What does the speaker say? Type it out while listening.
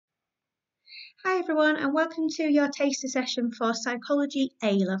Hi everyone and welcome to your taster session for Psychology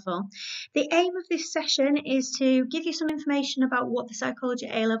A-Level. The aim of this session is to give you some information about what the Psychology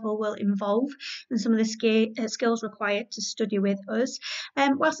A-Level will involve and some of the skills required to study with us,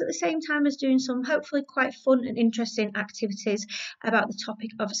 whilst at the same time as doing some hopefully quite fun and interesting activities about the topic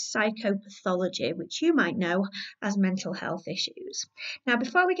of psychopathology, which you might know as mental health issues. Now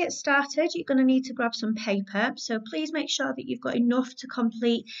before we get started, you're going to need to grab some paper, so please make sure that you've got enough to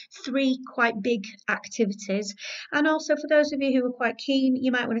complete 3 quite big activities, and also for those of you who are quite keen,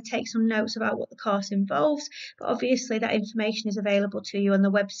 you might want to take some notes about what the course involves, but obviously that information is available to you on the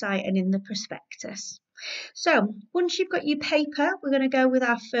website and in the prospectus. So once you've got your paper, we're going to go with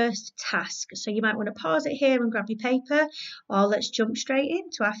our first task. So you might want to pause it here and grab your paper, or let's jump straight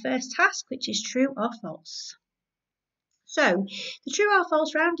into our first task, which is true or false. So the true or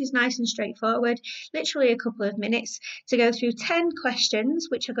false round is nice and straightforward, literally a couple of minutes to go through 10 questions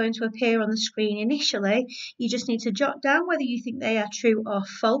which are going to appear on the screen initially. You just need to jot down whether you think they are true or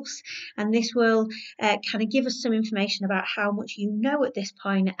false, and this will kind of give us some information about how much you know at this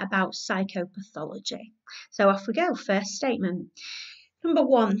point about psychopathology. So off we go. First statement. Number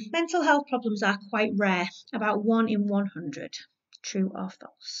 1, mental health problems are quite rare, about 1 in 100. True or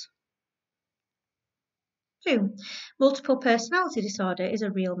false? 2. Multiple personality disorder is a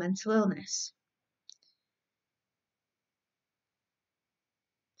real mental illness.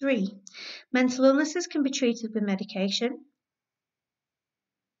 3. Mental illnesses can be treated with medication.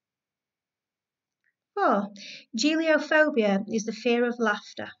 4. Geliophobia is the fear of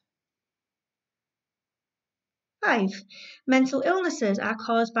laughter. 5. Mental illnesses are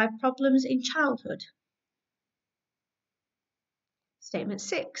caused by problems in childhood. Statement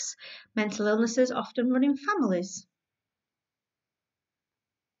 6. Mental illnesses often run in families.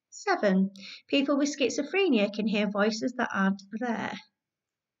 7. People with schizophrenia can hear voices that aren't there.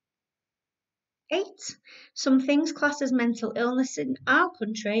 8. Some things classed as mental illness in our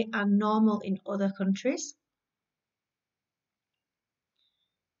country are normal in other countries.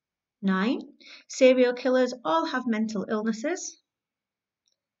 9. Serial killers all have mental illnesses.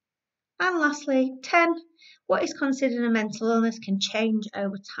 And lastly, 10. What is considered a mental illness can change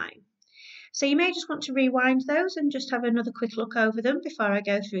over time. So you may just want to rewind those and just have another quick look over them before I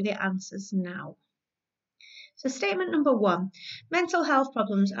go through the answers now. So statement number 1, mental health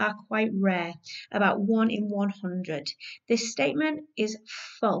problems are quite rare, about 1 in 100. This statement is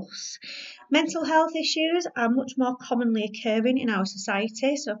false. Mental health issues are much more commonly occurring in our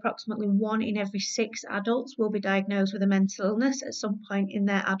society, so approximately 1 in every 6 adults will be diagnosed with a mental illness at some point in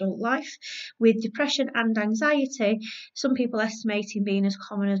their adult life, with depression and anxiety, some people estimating being as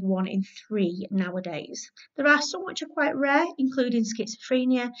common as 1 in 3 nowadays. There are some which are quite rare, including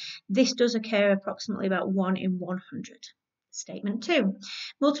schizophrenia. This does occur approximately about 1 in 100. Statement 2.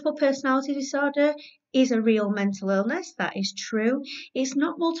 Multiple personality disorder is a real mental illness. That is true. It's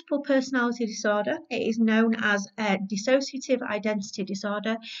not multiple personality disorder. It is known as a dissociative identity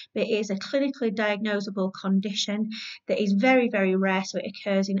disorder, but it is a clinically diagnosable condition that is very, very rare, so it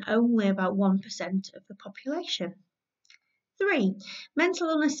occurs in only about 1% of the population. 3. Mental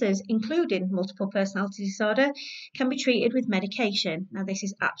illnesses, including multiple personality disorder, can be treated with medication. Now, this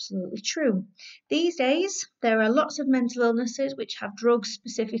is absolutely true. These days, there are lots of mental illnesses which have drugs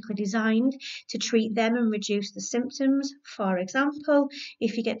specifically designed to treat them and reduce the symptoms. For example,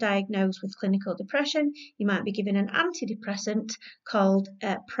 if you get diagnosed with clinical depression, you might be given an antidepressant called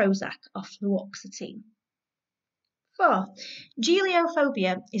Prozac or fluoxetine. 4.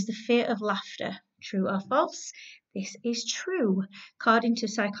 Geliophobia is the fear of laughter. True or false? This is true. According to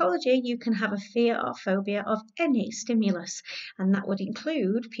psychology, you can have a fear or phobia of any stimulus, and that would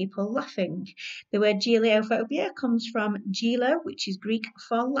include people laughing. The word geliophobia comes from gelo, which is Greek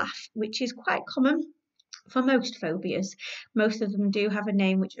for laugh, which is quite common for most phobias. Most of them do have a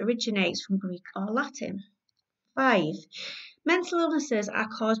name which originates from Greek or Latin. 5. Mental illnesses are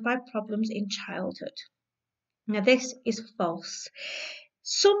caused by problems in childhood. Now, this is false.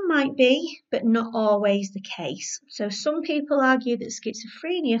 Some might be, but not always the case. So some people argue that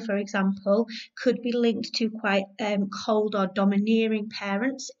schizophrenia, for example, could be linked to quite cold or domineering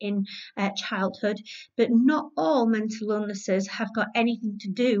parents in childhood, but not all mental illnesses have got anything to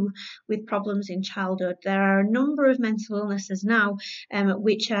do with problems in childhood. There are a number of mental illnesses now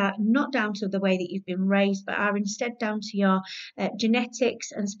which are not down to the way that you've been raised, but are instead down to your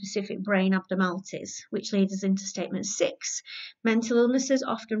genetics and specific brain abnormalities, which leads us into statement 6. Mental illnesses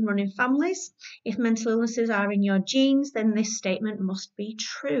illnesses often run in families. If mental illnesses are in your genes, then this statement must be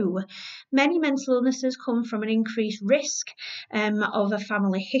true. Many mental illnesses come from an increased risk of a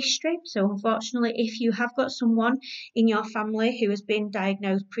family history. So unfortunately, if you have got someone in your family who has been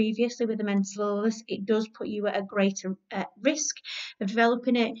diagnosed previously with a mental illness, it does put you at a greater risk of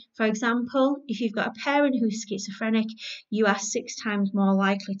developing it. For example, if you've got a parent who's schizophrenic, you are 6 times more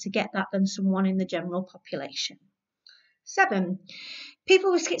likely to get that than someone in the general population. 7.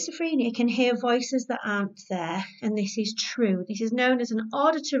 People with schizophrenia can hear voices that aren't there, and this is true. This is known as an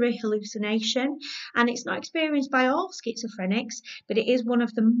auditory hallucination, and it's not experienced by all schizophrenics, but it is one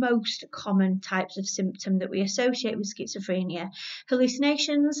of the most common types of symptom that we associate with schizophrenia.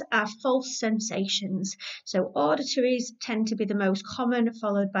 Hallucinations are false sensations, so auditories tend to be the most common,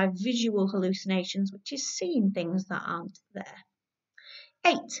 followed by visual hallucinations, which is seeing things that aren't there.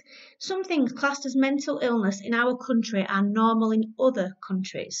 8. Some things classed as mental illness in our country are normal in other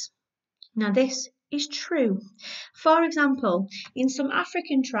countries. Now this is true. For example, in some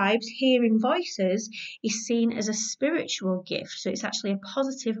African tribes, hearing voices is seen as a spiritual gift, so it's actually a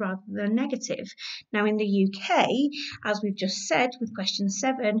positive rather than a negative. Now in the UK, as we've just said with question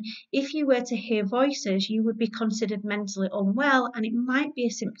 7, if you were to hear voices, you would be considered mentally unwell, and it might be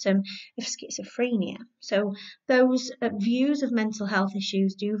a symptom of schizophrenia. So those views of mental health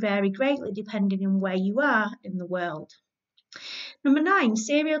issues do vary greatly depending on where you are in the world. Number 9,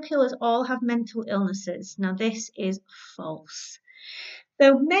 serial killers all have mental illnesses. Now this is false.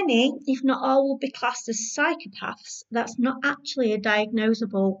 Though many, if not all, will be classed as psychopaths, that's not actually a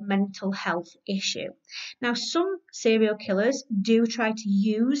diagnosable mental health issue. Now, some serial killers do try to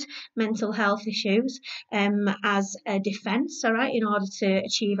use mental health issues as a defence, all right, in order to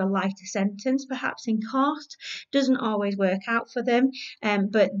achieve a lighter sentence, perhaps in court. Doesn't always work out for them,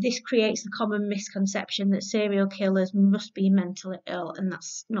 but this creates the common misconception that serial killers must be mentally ill, and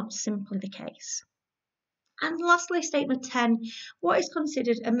that's not simply the case. And lastly, statement 10, what is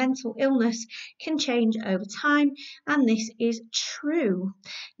considered a mental illness can change over time, and this is true.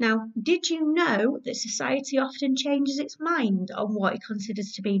 Now, did you know that society often changes its mind on what it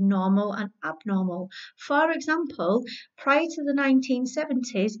considers to be normal and abnormal? For example, prior to the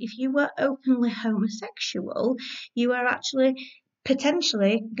 1970s, if you were openly homosexual, you were actually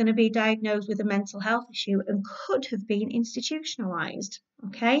potentially going to be diagnosed with a mental health issue and could have been institutionalized.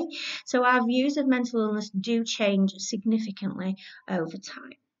 Okay, so our views of mental illness do change significantly over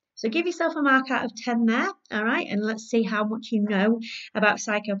time. So give yourself a mark out of 10 there, all right, and let's see how much you know about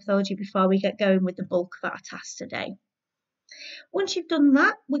psychopathology before we get going with the bulk of our task today. Once you've done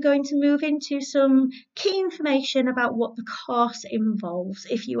that, we're going to move into some key information about what the course involves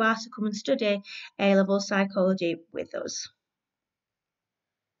if you are to come and study A-level psychology with us.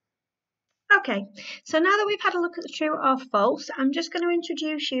 Okay, so now that we've had a look at the true or false, I'm just going to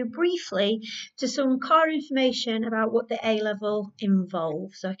introduce you briefly to some core information about what the A-level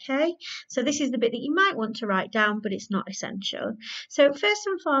involves, okay? So this is the bit that you might want to write down, but it's not essential. So first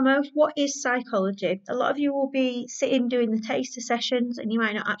and foremost, what is psychology? A lot of you will be sitting doing the taster sessions and you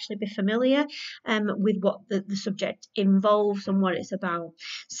might not actually be familiar with what the subject involves and what it's about.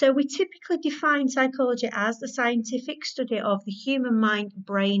 So we typically define psychology as the scientific study of the human mind,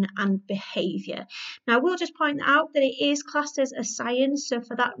 brain and behaviour. Now, I will just point out that it is classed as a science, so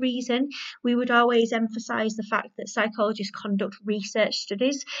for that reason, we would always emphasise the fact that psychologists conduct research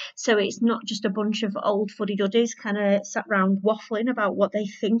studies, so it's not just a bunch of old fuddy-duddies kind of sat around waffling about what they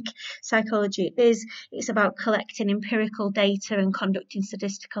think psychology is. It's about collecting empirical data and conducting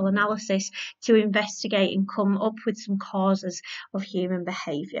statistical analysis to investigate and come up with some causes of human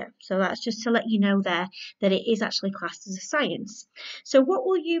behaviour. So that's just to let you know there that it is actually classed as a science. So what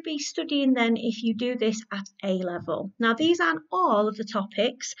will you be studying then if you do this at A-level? Now, these aren't all of the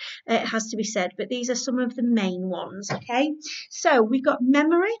topics, it has to be said, but these are some of the main ones, okay? So we've got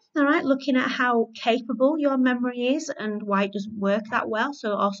memory, all right, looking at how capable your memory is and why it doesn't work that well,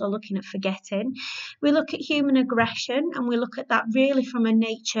 so also looking at forgetting. We look at human aggression, and we look at that really from a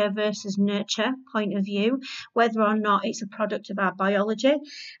nature versus nurture point of view, whether or not it's a product of our biology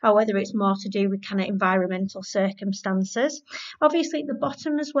or whether it's more to do with kind of environmental circumstances. Obviously, at the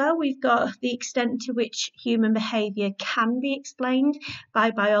bottom as well, we've got the extent to which human behaviour can be explained by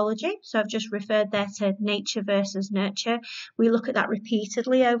biology. So I've just referred there to nature versus nurture. We look at that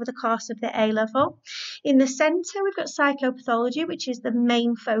repeatedly over the course of the A-level. In the centre, we've got psychopathology, which is the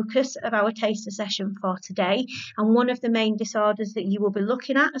main focus of our taster session for today. And one of the main disorders that you will be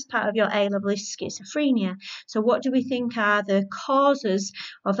looking at as part of your A-level is schizophrenia. So what do we think are the causes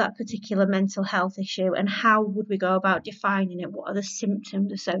of that particular mental health issue, and how would we go about defining it? What are the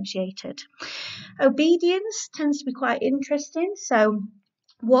symptoms associated? Obedience tends to be quite interesting. So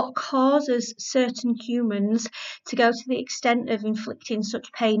what causes certain humans to go to the extent of inflicting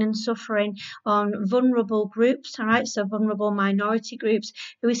such pain and suffering on vulnerable groups, all right, so vulnerable minority groups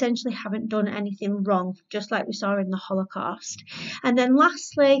who essentially haven't done anything wrong, just like we saw in the Holocaust. And then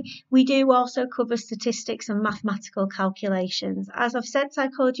lastly, we do also cover statistics and mathematical calculations. As I've said,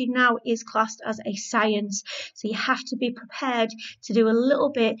 psychology now is classed as a science, so you have to be prepared to do a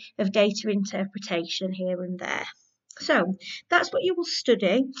little bit of data interpretation here and there. So that's what you will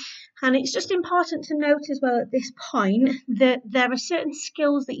study. And it's just important to note as well at this point that there are certain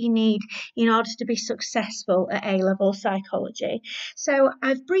skills that you need in order to be successful at A-level psychology. So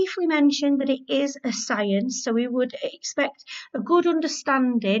I've briefly mentioned that it is a science, so we would expect a good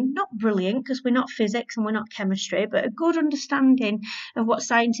understanding, not brilliant because we're not physics and we're not chemistry, but a good understanding of what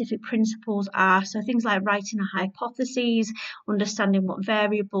scientific principles are. So things like writing a hypothesis, understanding what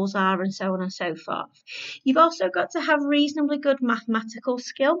variables are, and so on and so forth. You've also got to have reasonably good mathematical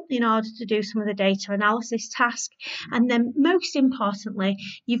skill in order to do some of the data analysis task. And then most importantly,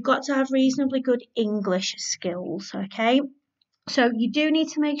 you've got to have reasonably good English skills, okay? So you do need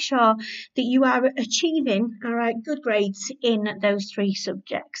to make sure that you are achieving, all right, good grades in those 3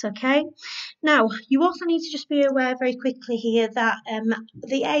 subjects, okay? Now, you also need to just be aware very quickly here that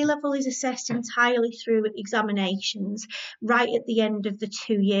the A-level is assessed entirely through examinations right at the end of the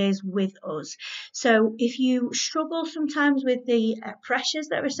 2 years with us. So if you struggle sometimes with the pressures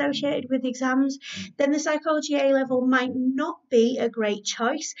that are associated with exams, then the psychology A-level might not be a great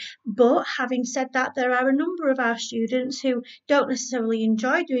choice. But having said that, there are a number of our students who don't necessarily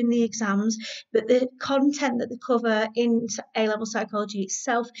enjoy doing the exams, but the content that they cover in A-level psychology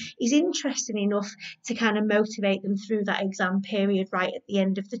itself is interesting enough to kind of motivate them through that exam period right at the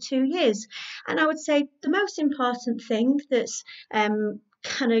end of the 2 years. And I would say the most important thing that's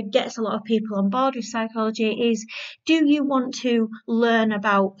kind of gets a lot of people on board with psychology is, do you want to learn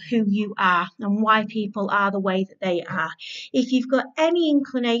about who you are and why people are the way that they are? If you've got any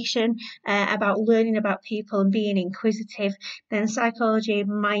inclination about learning about people and being inquisitive, then psychology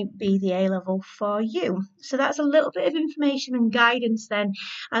might be the A-level for you. So that's a little bit of information and guidance then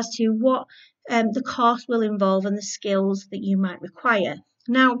as to what the course will involve and the skills that you might require.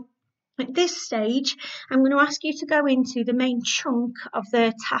 Now, at this stage, I'm going to ask you to go into the main chunk of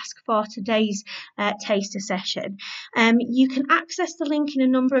the task for today's taster session. You can access the link in a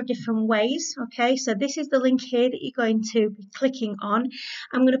number of different ways, okay? So this is the link here that you're going to be clicking on.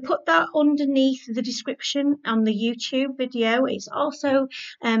 I'm going to put that underneath the description on the YouTube video. It's also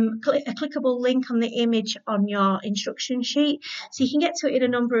a clickable link on the image on your instruction sheet, so you can get to it in a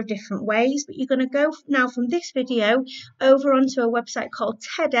number of different ways. But you're going to go now from this video over onto a website called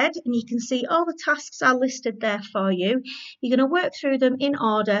TED-Ed, and you can see all the tasks are listed there for you. You're going to work through them in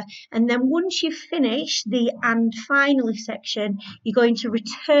order, and then once you finish the and finally section, you're going to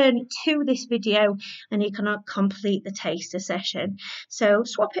return to this video and you can complete the taster session. So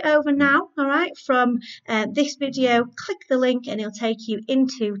swap it over now, all right, from this video, click the link and it'll take you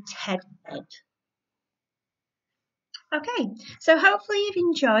into TED-Ed. Okay, so hopefully you've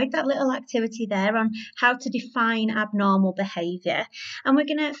enjoyed that little activity there on how to define abnormal behaviour. And we're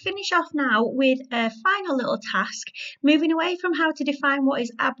going to finish off now with a final little task, moving away from how to define what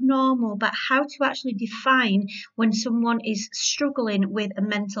is abnormal, but how to actually define when someone is struggling with a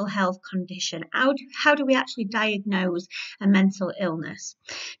mental health condition. How do we actually diagnose a mental illness?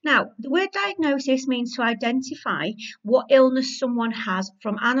 Now, the word diagnosis means to identify what illness someone has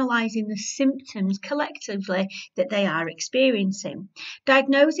from analysing the symptoms collectively that they are experiencing.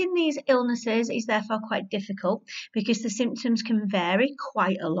 Diagnosing these illnesses is therefore quite difficult because the symptoms can vary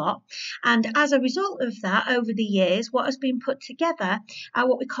quite a lot, and as a result of that, over the years, what has been put together are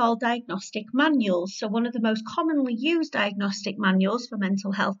what we call diagnostic manuals. So one of the most commonly used diagnostic manuals for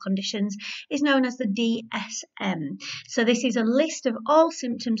mental health conditions is known as the DSM. So this is a list of all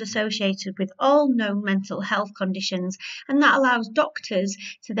symptoms associated with all known mental health conditions, and that allows doctors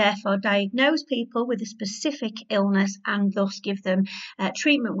to therefore diagnose people with a specific illness and thus give them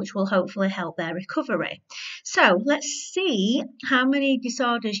treatment which will hopefully help their recovery. So let's see how many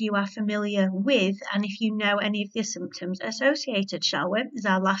disorders you are familiar with and if you know any of the symptoms associated, shall we, as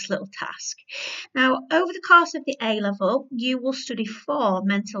our last little task. Now, over the course of the A-level, you will study 4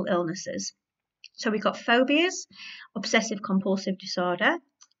 mental illnesses. So we've got phobias, obsessive compulsive disorder,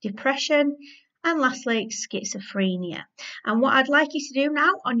 depression, and lastly, schizophrenia. And what I'd like you to do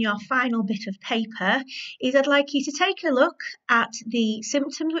now on your final bit of paper is I'd like you to take a look at the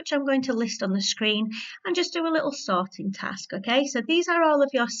symptoms which I'm going to list on the screen and just do a little sorting task, okay? So these are all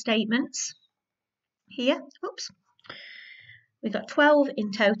of your statements here. Oops. We've got 12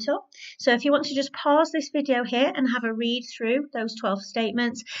 in total. So if you want to just pause this video here and have a read through those 12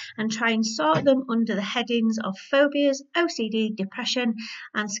 statements and try and sort them under the headings of phobias, OCD, depression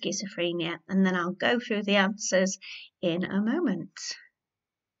and schizophrenia. And then I'll go through the answers in a moment.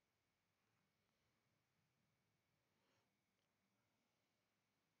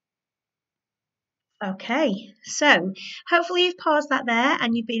 Okay, so hopefully you've paused that there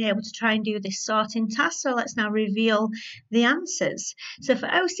and you've been able to try and do this sorting task. So let's now reveal the answers. So for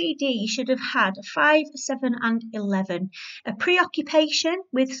OCD, you should have had 5, 7 and 11. A preoccupation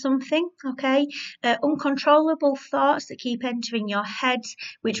with something, okay? Uncontrollable thoughts that keep entering your head,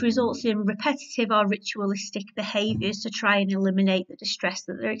 which results in repetitive or ritualistic behaviours to try and eliminate the distress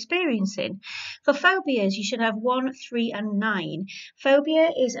that they're experiencing. For phobias, you should have 1, 3 and 9. Phobia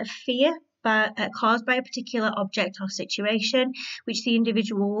is a fear caused by a particular object or situation, which the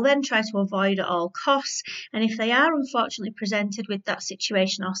individual will then try to avoid at all costs. And if they are unfortunately presented with that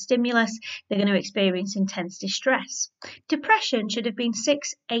situation or stimulus, they're going to experience intense distress. Depression should have been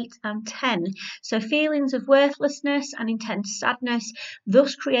 6, 8 and 10. So feelings of worthlessness and intense sadness,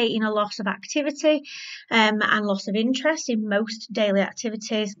 thus creating a loss of activity and loss of interest in most daily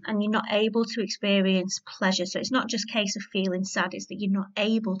activities, and you're not able to experience pleasure. So it's not just a case of feeling sad, it's that you're not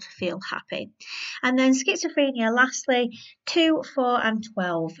able to feel happy. And then schizophrenia, lastly, 2, 4 and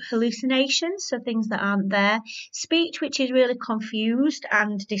 12. Hallucinations, so things that aren't there. Speech, which is really confused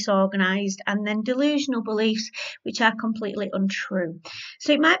and disorganised. And then delusional beliefs, which are completely untrue.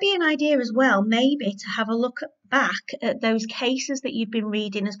 So it might be an idea as well, maybe, to have a look back at those cases that you've been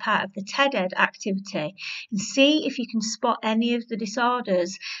reading as part of the TED-Ed activity and see if you can spot any of the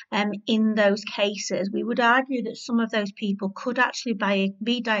disorders in those cases. We would argue that some of those people could actually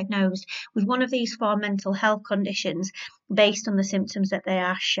be diagnosed with one of these 4 mental health conditions based on the symptoms that they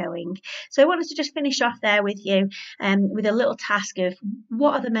are showing. So I wanted to just finish off there with you with a little task of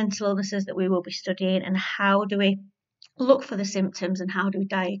what are the mental illnesses that we will be studying and how do we look for the symptoms and how do we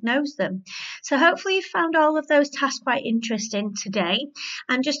diagnose them. So hopefully you found all of those tasks quite interesting today.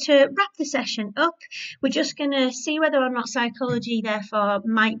 And just to wrap the session up, we're just going to see whether or not psychology therefore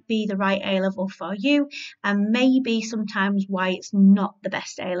might be the right A level for you, and maybe sometimes why it's not the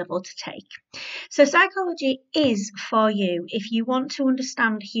best A level to take. So psychology is for you if you want to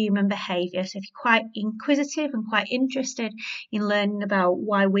understand human behaviour. So if you're quite inquisitive and quite interested in learning about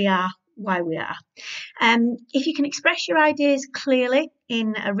why we are. If you can express your ideas clearly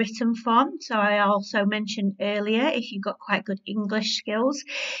in a written form, so I also mentioned earlier if you've got quite good English skills,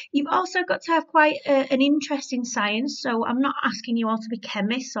 you've also got to have quite an interest in science. So I'm not asking you all to be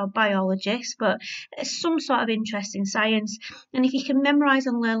chemists or biologists, but some sort of interest in science. And if you can memorise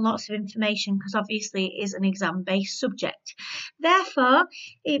and learn lots of information, because obviously it is an exam-based subject. Therefore,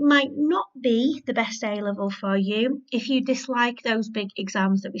 it might not be the best A level for you if you dislike those big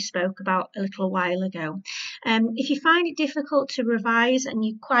exams that we spoke about a little while ago. If you find it difficult to revise and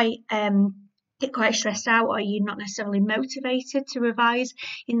you get quite stressed out or you're not necessarily motivated to revise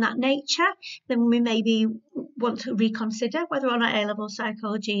in that nature, then we maybe want to reconsider whether or not A-level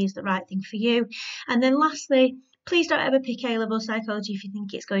psychology is the right thing for you. And then lastly, please don't ever pick A-level psychology if you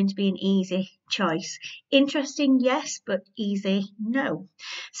think it's going to be an easy choice. Interesting, yes, but easy, no.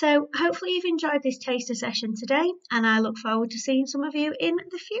 So hopefully you've enjoyed this taster session today, and I look forward to seeing some of you in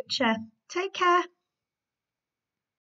the future. Take care.